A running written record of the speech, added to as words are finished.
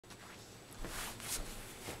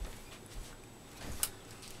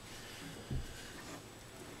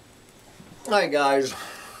Hi guys,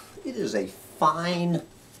 it is a fine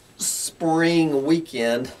spring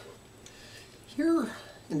weekend here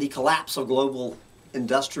in the collapse of global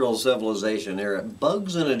industrial civilization here at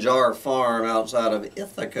Bugs in a Jar Farm outside of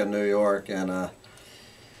Ithaca, New York. And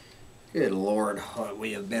good Lord, what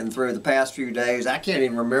we have been through the past few days. I can't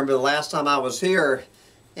even remember the last time I was here,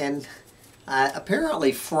 and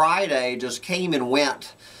apparently Friday just came and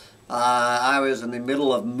went. I was in the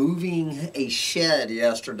middle of moving a shed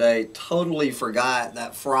yesterday, totally forgot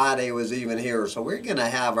that Friday was even here. So we're going to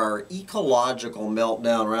have our Ecological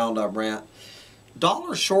Meltdown Roundup rant.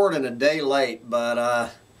 $1 short and a day late,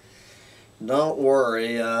 but don't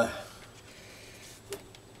worry.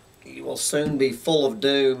 You will soon be full of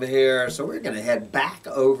doom here. So we're going to head back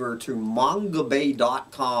over to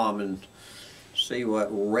mangabay.com and see what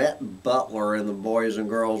Rhett Butler and the boys and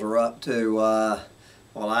girls are up to.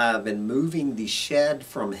 Well, I have been moving the shed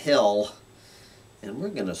from hell, and we're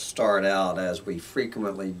going to start out as we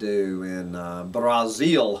frequently do in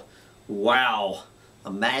Brazil. Wow,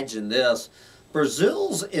 imagine this.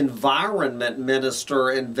 Brazil's environment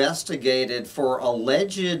minister investigated for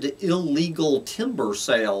alleged illegal timber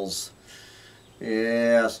sales.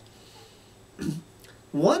 Yes.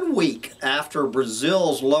 1 week after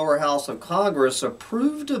Brazil's lower house of Congress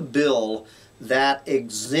approved a bill that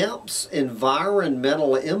exempts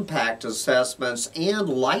environmental impact assessments and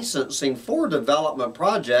licensing for development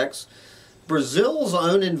projects, Brazil's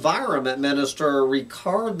own environment minister,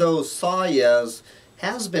 Ricardo Salles,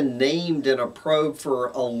 has been named in a probe for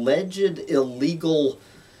alleged illegal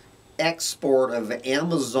export of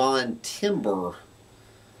Amazon timber.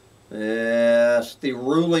 Yes, the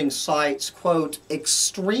ruling cites, quote,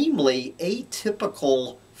 extremely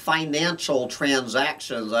atypical financial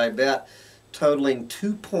transactions, I bet, totaling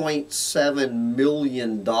 $2.7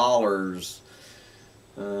 million.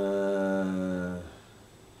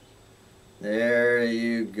 There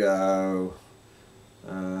you go.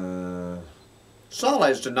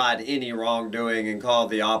 Salles denied any wrongdoing and called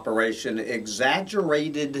the operation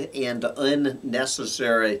exaggerated and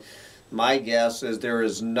unnecessary. My guess is there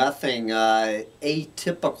is nothing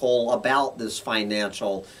atypical about this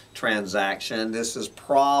financial transaction. This is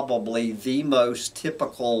probably the most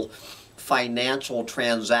typical financial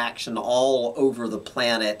transaction all over the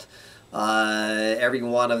planet. Every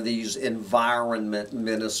one of these environment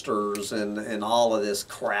ministers and all of this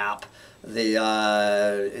crap,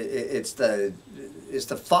 it's the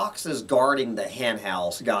foxes guarding the hen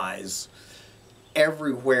house, guys.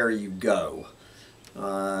 Everywhere you go.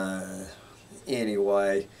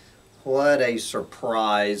 Anyway, what a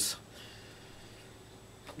surprise.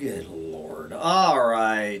 Good Lord. All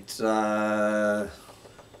right.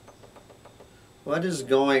 What is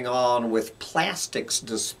going on with plastics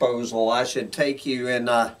disposal? I should take you in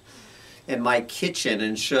my kitchen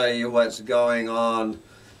and show you what's going on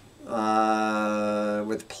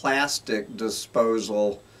with plastic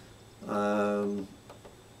disposal.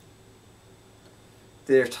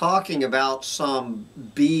 They're talking about some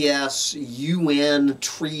BS UN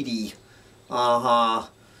treaty.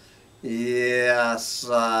 Yes,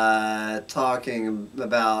 talking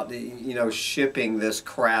about, you know, shipping this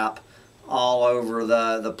crap all over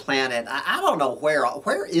the planet. I don't know where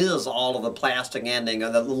is all of the plastic ending.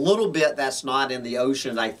 The little bit that's not in the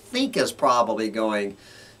ocean, I think, is probably going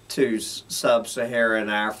to sub-Saharan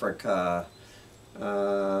Africa.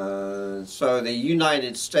 So the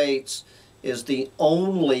United States is the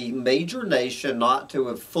only major nation not to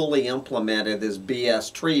have fully implemented this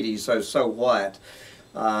BS treaty. So what?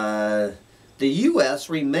 The U.S.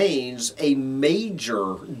 remains a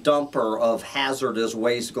major dumper of hazardous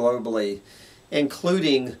waste globally,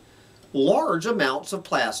 including large amounts of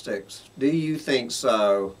plastics. Do you think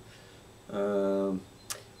so? Even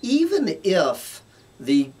if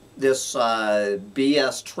this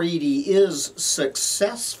BS treaty is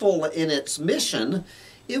successful in its mission,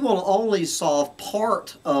 it will only solve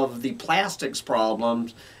part of the plastics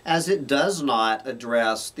problems, as it does not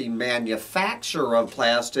address the manufacture of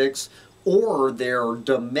plastics or their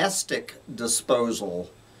domestic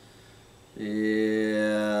disposal.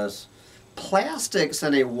 Yes. Plastics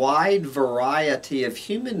and a wide variety of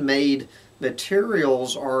human-made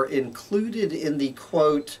materials are included in the,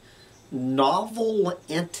 quote, novel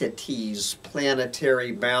entities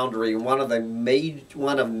planetary boundary, one of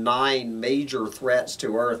 9 major threats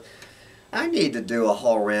to Earth. I need to do a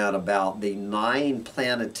whole rant about the 9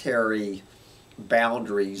 planetary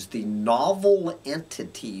boundaries, the novel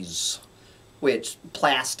entities, which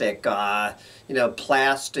plastic,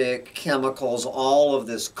 plastic, chemicals, all of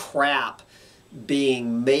this crap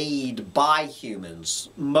being made by humans.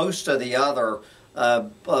 Most of the other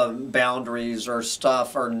boundaries or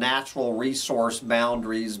stuff, or natural resource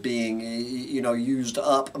boundaries being, used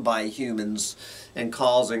up by humans and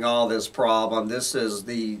causing all this problem. This is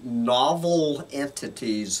the novel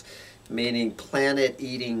entities, meaning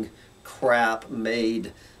planet-eating crap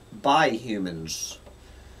made by humans.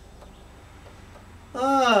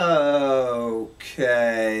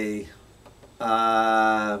 Okay.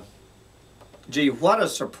 Gee, what a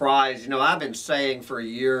surprise. I've been saying for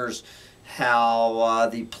years how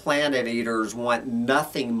the planet eaters want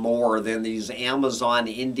nothing more than these Amazon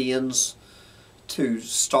Indians to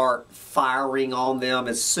start firing on them.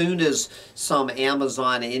 As soon as some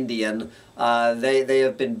Amazon Indian, they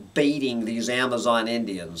have been baiting these Amazon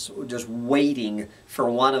Indians, just waiting for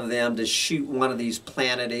one of them to shoot one of these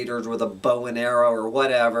planet eaters with a bow and arrow or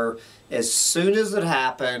whatever. As soon as it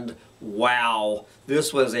happened, wow,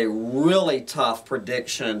 this was a really tough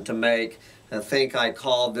prediction to make. I think I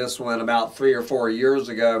called this one about 3 or 4 years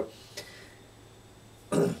ago.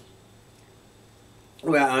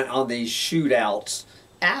 Well, on these shootouts.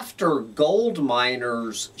 After gold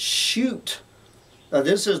miners shoot,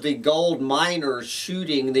 this is the gold miners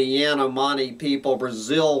shooting the Yanomani people,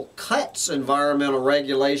 Brazil cuts environmental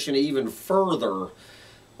regulation even further.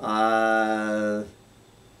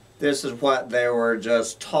 This is what they were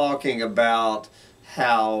just talking about,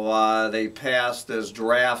 how they passed this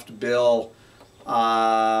draft bill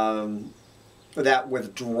that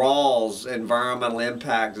withdraws environmental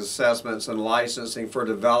impact assessments and licensing for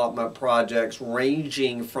development projects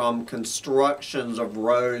ranging from constructions of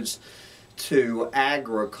roads to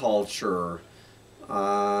agriculture.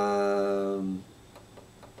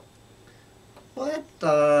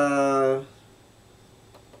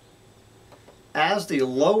 As the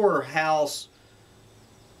lower house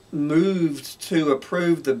moved to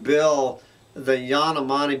approve the bill, the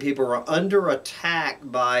Yanomani people were under attack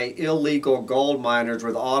by illegal gold miners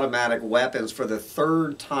with automatic weapons for the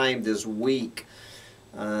 3rd time this week.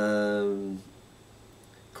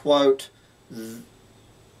 Quote,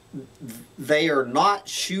 "They are not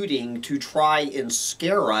shooting to try and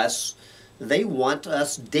scare us. They want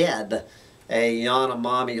us dead," a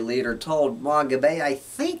Yanomami leader told Magabe. I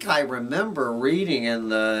think I remember reading in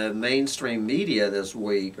the mainstream media this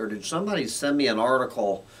week, or did somebody send me an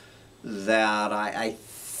article that I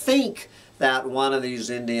think that one of these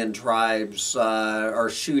Indian tribes are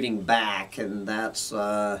shooting back, and that's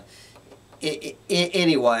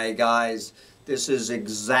anyway, guys, this is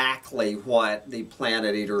exactly what the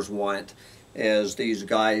planet eaters want, is these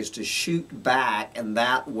guys to shoot back, and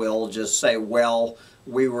that will just say, well,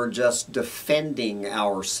 we were just defending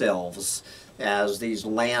ourselves, as these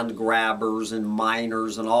land grabbers and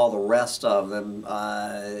miners and all the rest of them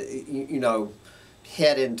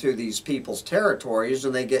head into these people's territories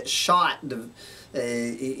and they get shot.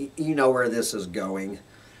 You know where this is going.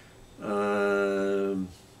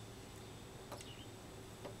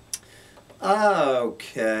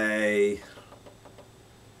 Okay.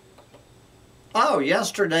 Oh,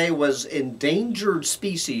 yesterday was Endangered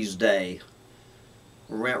Species Day.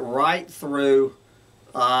 Went right through,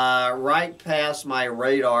 right past my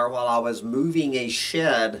radar while I was moving a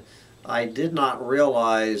shed. I did not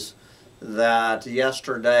realize that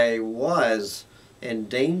yesterday was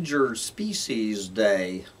Endangered Species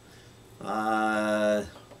Day. Here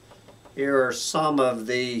are some of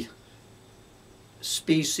the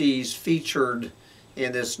species featured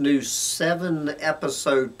in this new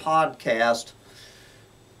 7-episode podcast.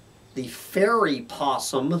 The fairy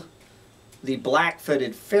possum, the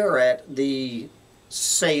black-footed ferret, the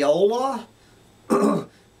saola,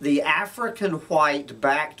 the African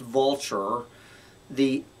white-backed vulture,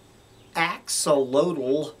 the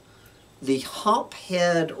axolotl, the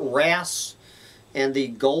humphead wrasse, and the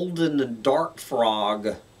golden dart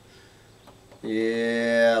frog.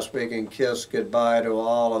 Yes, we can kiss goodbye to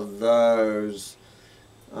all of those.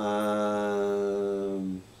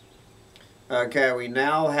 Okay, we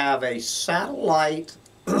now have a satellite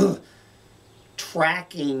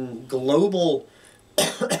tracking global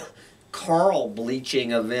coral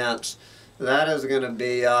bleaching events. That is going to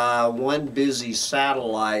be one busy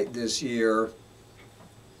satellite this year.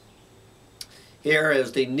 Here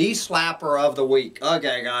is the knee slapper of the week.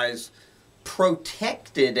 Okay, guys,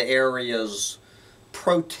 protected areas.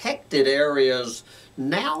 Protected areas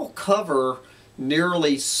now cover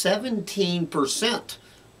nearly 17%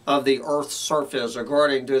 of the Earth's surface,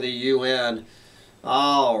 according to the UN.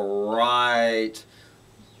 All right.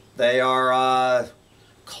 They are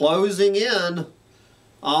closing in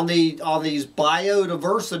on these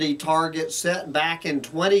biodiversity targets set back in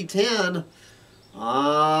 2010.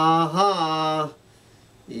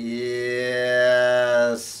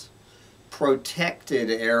 Yes. protected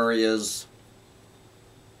areas.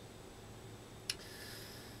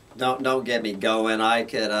 Don't get me going. I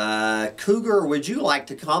could, Cougar, would you like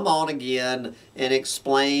to come on again and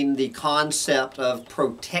explain the concept of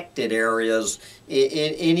protected areas?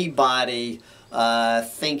 Anybody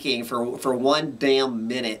thinking for one damn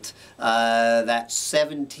minute that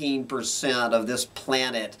 17% of this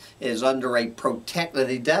planet is under a protected,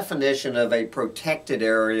 the definition of a protected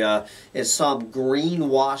area is some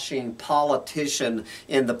greenwashing politician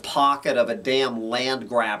in the pocket of a damn land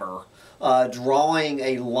grabber. Drawing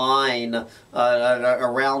a line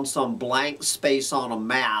around some blank space on a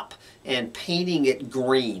map and painting it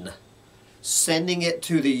green, sending it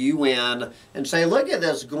to the UN and say, look at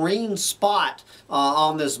this green spot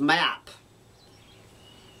on this map.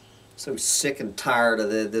 So sick and tired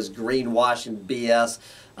of this greenwashing BS.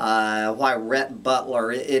 Why Rhett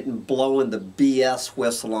Butler isn't blowing the BS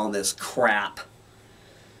whistle on this crap.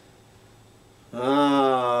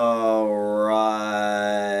 All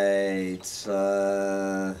right,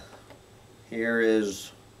 here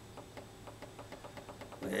is,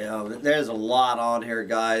 well, there's a lot on here,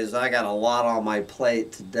 guys. I got a lot on my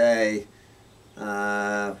plate today.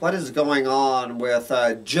 What is going on with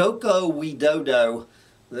Joko Widodo?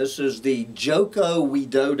 This is the Joko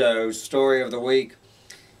Widodo story of the week.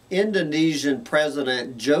 Indonesian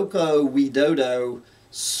President Joko Widodo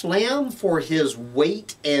slammed for his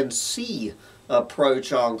wait and see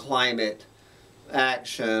approach on climate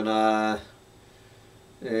action.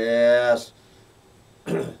 Yes.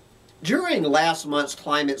 During last month's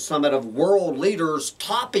climate summit of world leaders,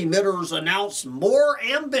 top emitters announced more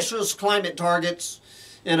ambitious climate targets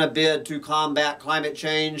in a bid to combat climate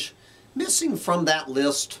change. Missing from that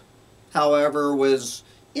list, however, was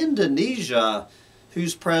Indonesia,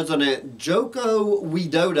 whose president Joko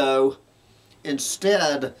Widodo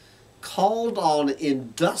instead called on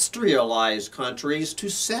industrialized countries to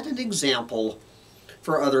set an example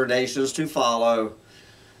for other nations to follow.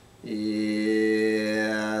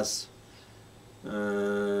 Yes.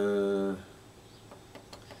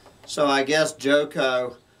 So I guess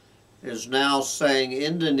Joko is now saying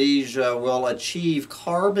Indonesia will achieve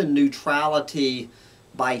carbon neutrality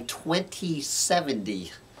by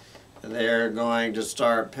 2070. They're going to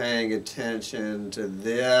start paying attention to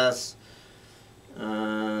this.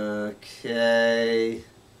 Okay.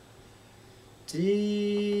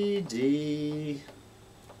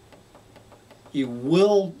 You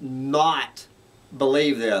will not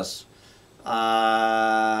believe this.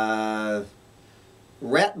 Rhett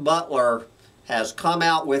Butler has come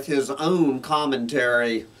out with his own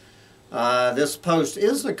commentary. This post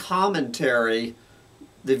is a commentary.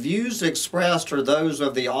 The views expressed are those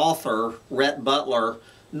of the author, Rhett Butler,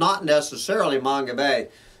 not necessarily Manga Bay.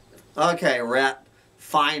 Okay, Rhett,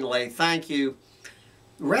 finally, thank you.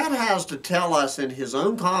 Rhett has to tell us in his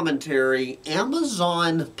own commentary,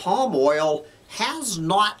 Amazon palm oil has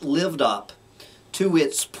not lived up to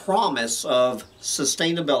its promise of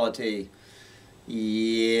sustainability.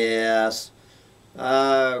 Yes.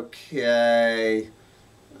 Okay.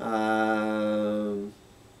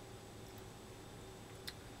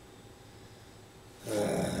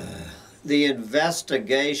 The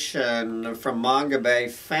investigation from Manga Bay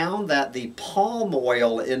found that the palm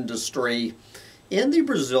oil industry in the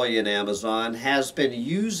Brazilian Amazon has been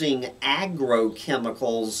using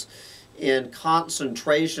agrochemicals in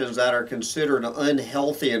concentrations that are considered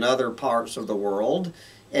unhealthy in other parts of the world,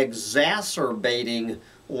 exacerbating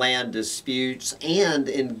land disputes and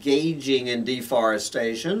engaging in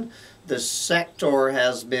deforestation. The sector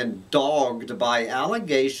has been dogged by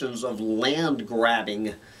allegations of land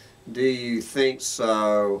grabbing. Do you think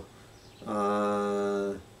so?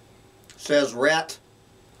 Says Rhett,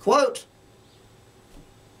 quote,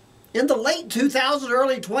 in the late 2000s,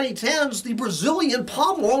 early 2010s, the Brazilian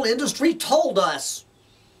palm oil industry told us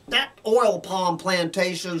that oil palm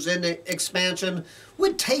plantations in expansion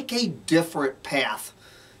would take a different path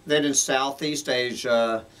than in Southeast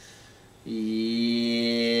Asia. Yes.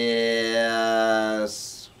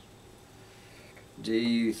 Do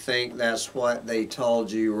you think that's what they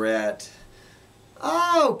told you, Rhett?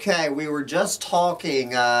 Okay, we were just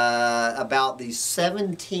talking about the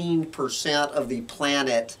 17% of the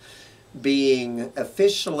planet being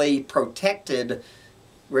officially protected.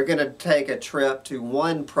 We're going to take a trip to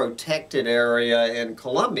one protected area in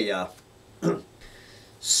Colombia.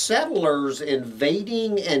 Settlers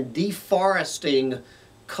invading and deforesting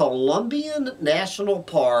Colombian National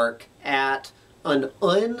Park at an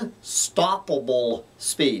unstoppable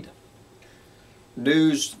speed.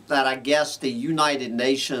 News that I guess the United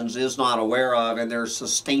Nations is not aware of in their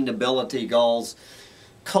sustainability goals.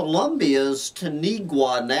 Colombia's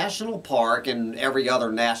Tanigua National Park and every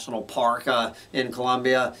other national park in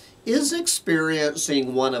Colombia is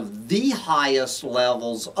experiencing one of the highest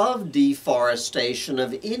levels of deforestation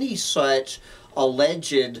of any such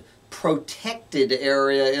alleged protected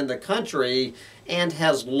area in the country, and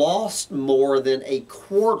has lost more than a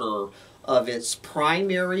quarter of its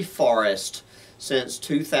primary forest since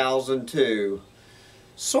 2002.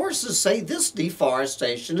 Sources say this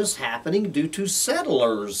deforestation is happening due to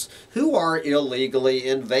settlers who are illegally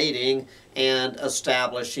invading and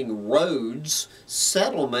establishing roads,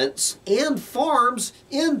 settlements, and farms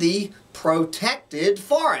in the protected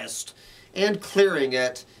forest and clearing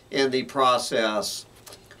it in the process.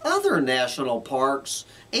 Other national parks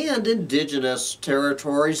and indigenous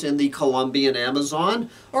territories in the Colombian Amazon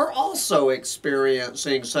are also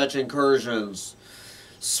experiencing such incursions.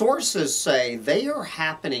 Sources say they are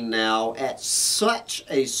happening now at such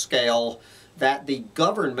a scale that the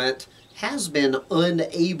government has been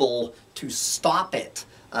unable to stop it.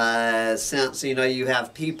 Since, you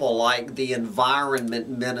have people like the environment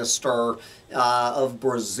minister of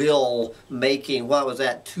Brazil making, what was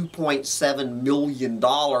that, $2.7 million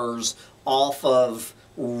off of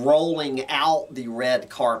rolling out the red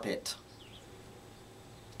carpet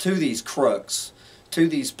to these crooks, to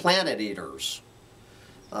these planet eaters.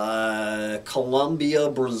 Colombia,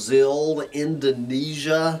 Brazil,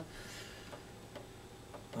 Indonesia.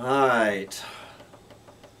 Alright.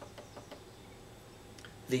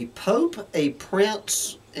 The Pope, a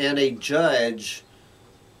prince, and a judge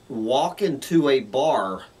walk into a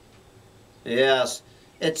bar. Yes,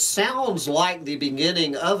 it sounds like the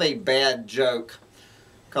beginning of a bad joke,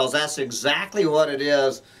 because that's exactly what it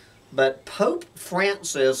is. But Pope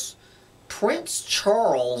Francis, Prince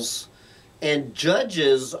Charles, and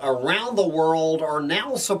judges around the world are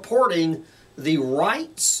now supporting the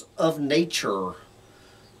rights of nature.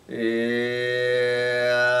 Yes.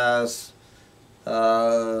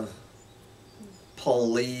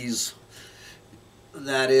 Police.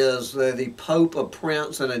 That is, the Pope, a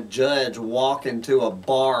prince, and a judge walk into a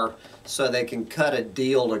bar so they can cut a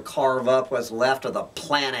deal to carve up what's left of the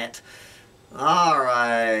planet. All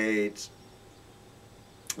right.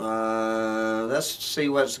 Let's see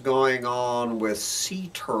what's going on with sea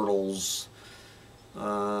turtles.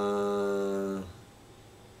 Well,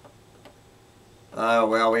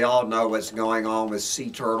 we all know what's going on with sea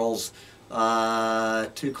turtles.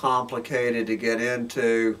 Too complicated to get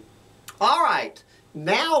into. All right,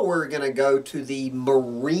 now we're going to go to the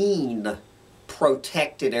marine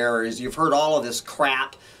protected areas. You've heard all of this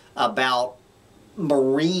crap about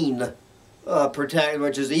marine protect,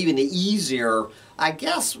 which is even easier. I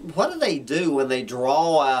guess, what do they do when they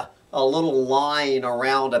draw a little line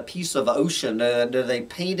around a piece of ocean? Do they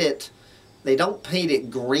paint it? They don't paint it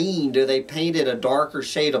green. Do they paint it a darker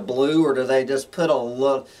shade of blue, or do they just put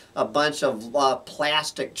a bunch of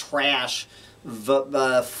plastic trash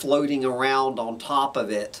floating around on top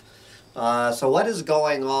of it? So what is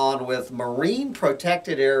going on with marine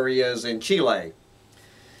protected areas in Chile?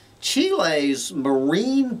 Chile's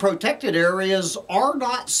marine protected areas are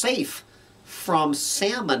not safe from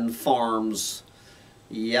salmon farms.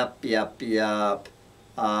 Yep.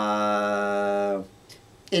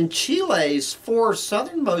 In Chile's 4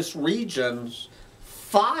 southernmost regions,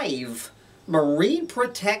 5 marine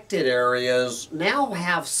protected areas now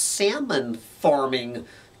have salmon farming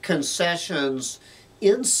concessions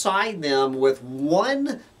inside them, with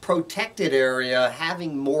 1 protected area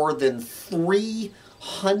having more than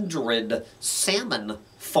 300 salmon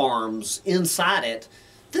farms inside it.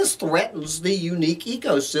 This threatens the unique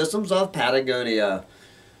ecosystems of Patagonia.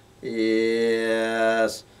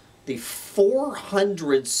 Yes, the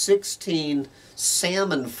 416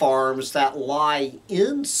 salmon farms that lie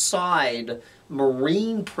inside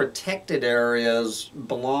marine protected areas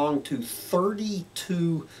belong to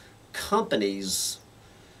 32 companies.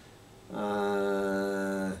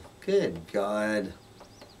 Good God.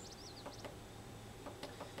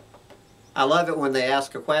 I love it when they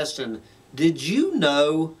ask a question. Did you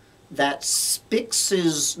know that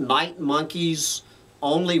Spix's night monkeys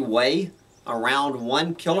only weigh around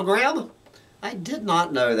 1 kilogram? I did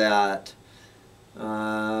not know that.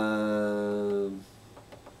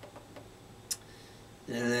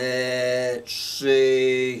 Let's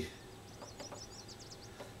see.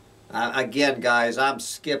 Again, guys, I'm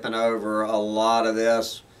skipping over a lot of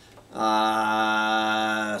this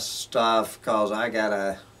stuff because I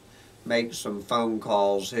gotta make some phone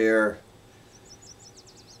calls here.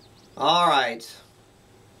 All right.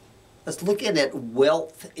 Let's look at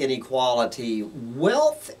wealth inequality.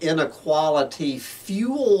 Wealth inequality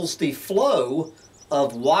fuels the flow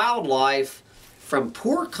of wildlife from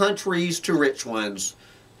poor countries to rich ones.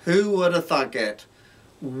 Who would have thunk it?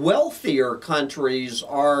 Wealthier countries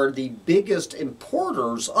are the biggest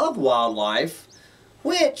importers of wildlife,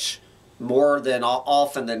 which, more than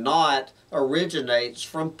often than not, originates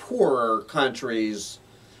from poorer countries.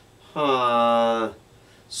 So,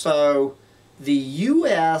 the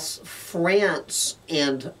U.S., France,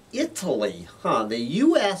 and Italy, the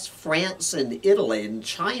U.S., France, and Italy, and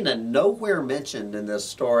China nowhere mentioned in this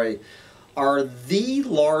story, are the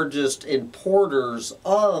largest importers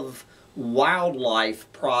of wildlife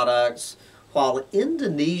products, while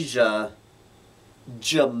Indonesia,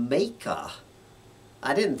 Jamaica,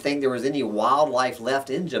 I didn't think there was any wildlife left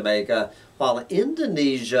in Jamaica, while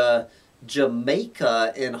Indonesia,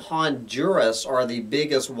 Jamaica, and Honduras are the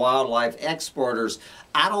biggest wildlife exporters.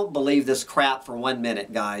 I don't believe this crap for 1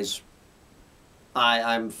 minute, guys.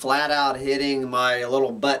 I'm flat out hitting my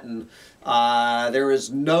little button. There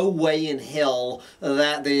is no way in hell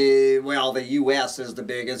that the U.S. is the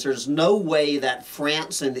biggest. There's no way that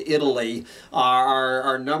France and Italy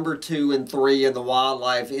are number 2 and 3 in the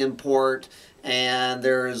wildlife import, and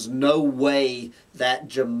there is no way that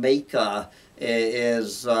Jamaica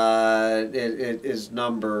is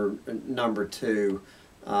number 2.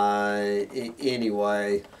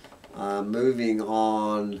 Anyway, moving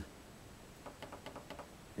on.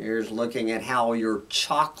 Here's looking at how your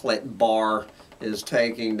chocolate bar is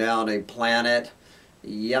taking down a planet.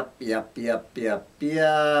 Yep.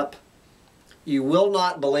 You will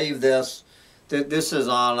not believe this. This is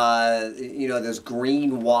on, this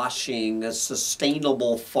greenwashing, this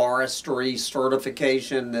sustainable forestry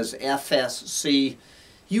certification, this FSC.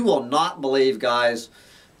 You will not believe, guys,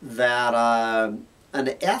 that an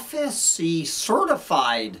FSC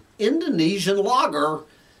certified Indonesian logger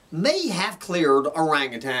may have cleared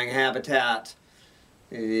orangutan habitat.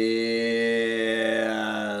 Yes.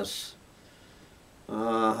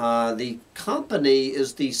 The company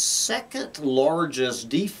is the 2nd largest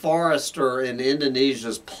deforester in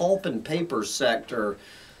Indonesia's pulp and paper sector,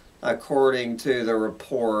 according to the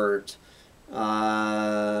report.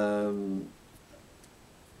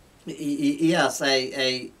 Yes,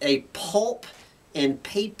 a pulp and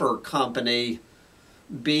paper company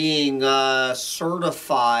being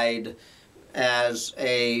certified as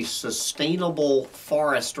a sustainable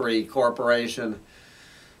forestry corporation.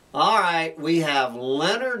 All right, we have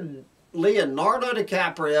Leonardo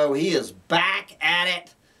DiCaprio. He is back at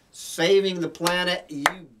it, saving the planet.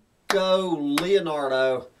 You go,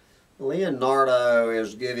 Leonardo. Leonardo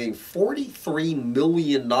is giving $43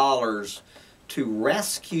 million to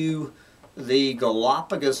rescue the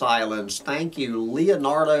Galapagos Islands. Thank you,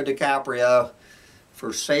 Leonardo DiCaprio,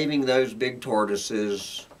 for saving those big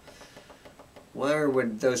tortoises. Where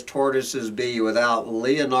would those tortoises be without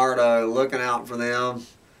Leonardo looking out for them?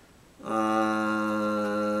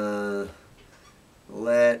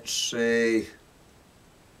 Let's see.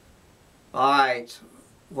 Alright,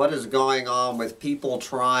 what is going on with people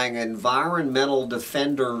trying environmental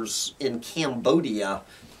defenders in Cambodia?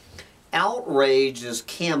 Outrage as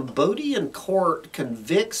Cambodian court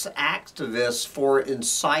convicts activists for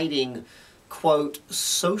inciting, quote,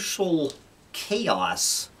 social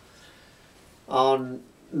chaos. On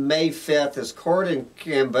May 5th, this court in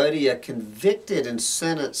Cambodia convicted and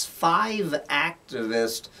sentenced 5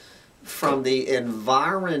 activists from the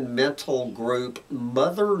environmental group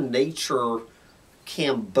Mother Nature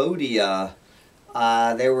Cambodia.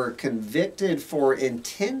 They were convicted for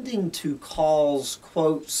intending to cause,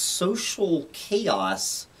 quote, social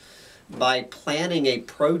chaos by planning a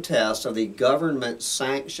protest of the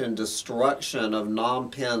government-sanctioned destruction of Phnom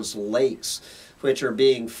Penh's lakes, which are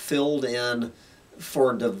being filled in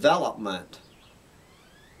for development.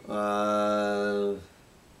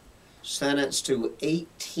 Sentenced to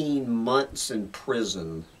 18 months in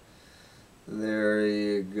prison. There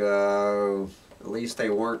you go. At least they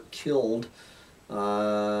weren't killed.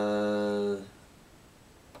 All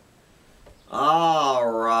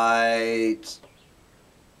right.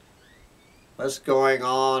 What's going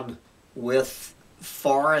on with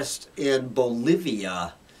forest in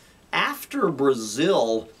Bolivia? After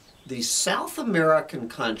Brazil, the South American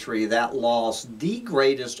country that lost the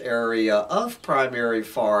greatest area of primary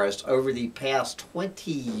forest over the past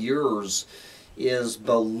 20 years is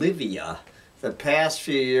Bolivia. The past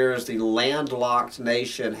few years, the landlocked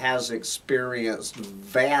nation has experienced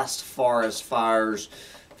vast forest fires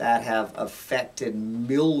that have affected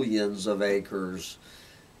millions of acres.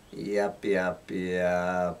 Yep.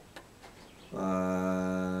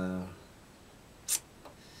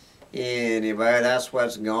 Anyway, that's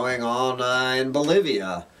what's going on in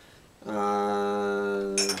Bolivia.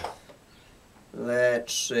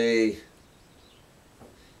 Let's see.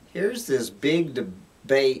 Here's this big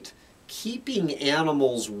debate, keeping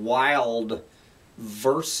animals wild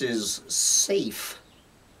versus safe.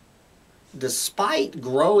 Despite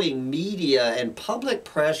growing media and public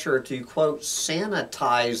pressure to, quote,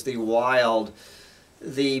 sanitize the wild,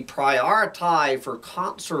 the priority for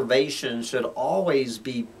conservation should always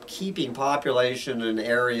be keeping population in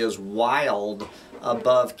areas wild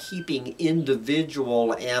above keeping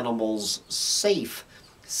individual animals safe.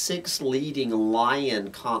 6 leading lion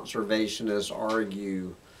conservationists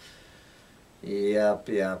argue. Yep.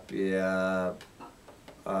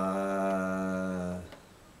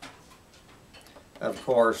 Of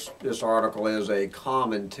course, this article is a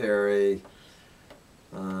commentary.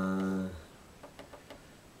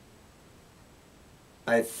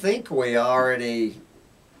 I think they already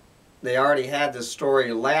had this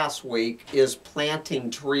story last week. Is planting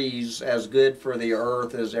trees as good for the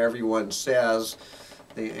earth as everyone says?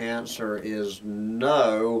 The answer is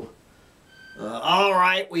no. All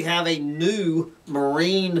right, we have a new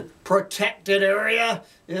marine protected area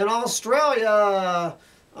in Australia.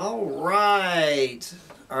 All right.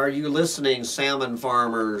 Are you listening, salmon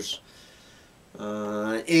farmers?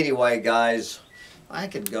 Anyway, guys, I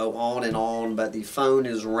could go on and on, but the phone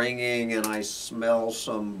is ringing and I smell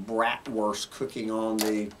some bratwurst cooking on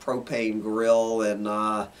the propane grill, and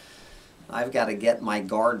I've got to get my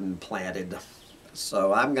garden planted.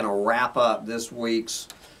 So I'm going to wrap up this week's,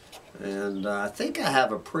 and I think I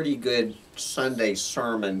have a pretty good Sunday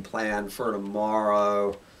sermon planned for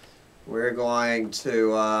tomorrow. We're going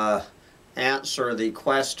to answer the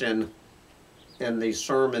question in the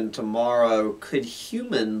sermon tomorrow: could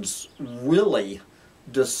humans really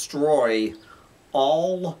destroy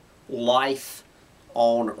all life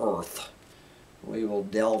on Earth? We will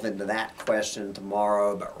delve into that question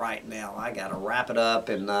tomorrow, but right now I got to wrap it up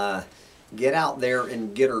and get out there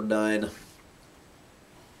and get her done.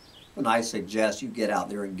 And I suggest you get out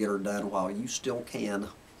there and get her done while you still can.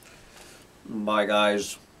 Bye,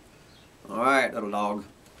 guys. All right, little dog.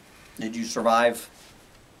 Did you survive?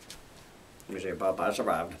 Let me say, Papa, I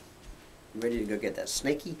survived. You ready to go get that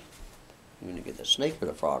snaky? You want to get the snake or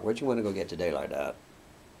the frog? What you want to go get today like that?